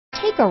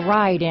Take a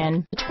ride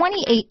in the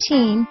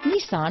 2018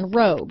 Nissan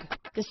Rogue.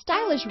 The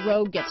stylish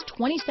Rogue gets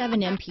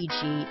 27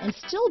 mpg and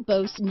still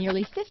boasts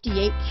nearly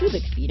 58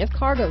 cubic feet of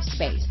cargo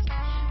space.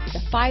 With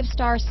a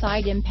 5-star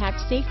side impact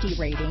safety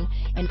rating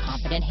and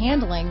confident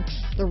handling,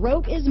 the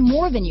Rogue is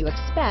more than you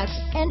expect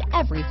and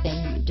everything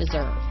you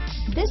deserve.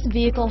 This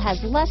vehicle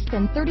has less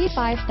than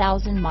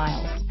 35,000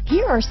 miles.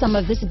 Here are some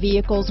of this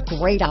vehicle's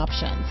great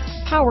options: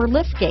 power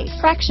liftgate,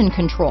 traction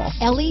control,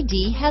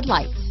 LED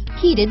headlights,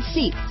 heated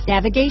seats,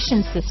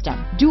 navigation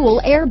system, dual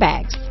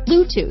airbags,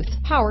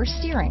 Bluetooth, power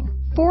steering,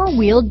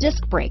 4-wheel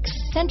disc brakes,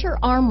 center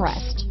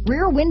armrest,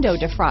 rear window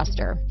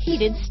defroster,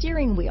 heated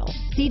steering wheel,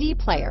 CD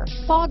player,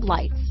 fog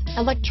lights,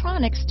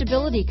 electronic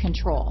stability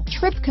control,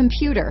 trip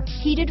computer,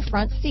 heated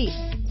front seats,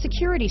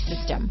 security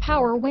system,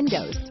 power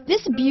windows.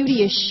 This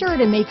beauty is sure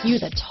to make you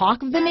the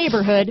talk of the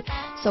neighborhood,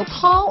 so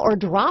call or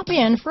drop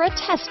in for a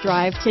test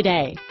drive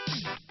today.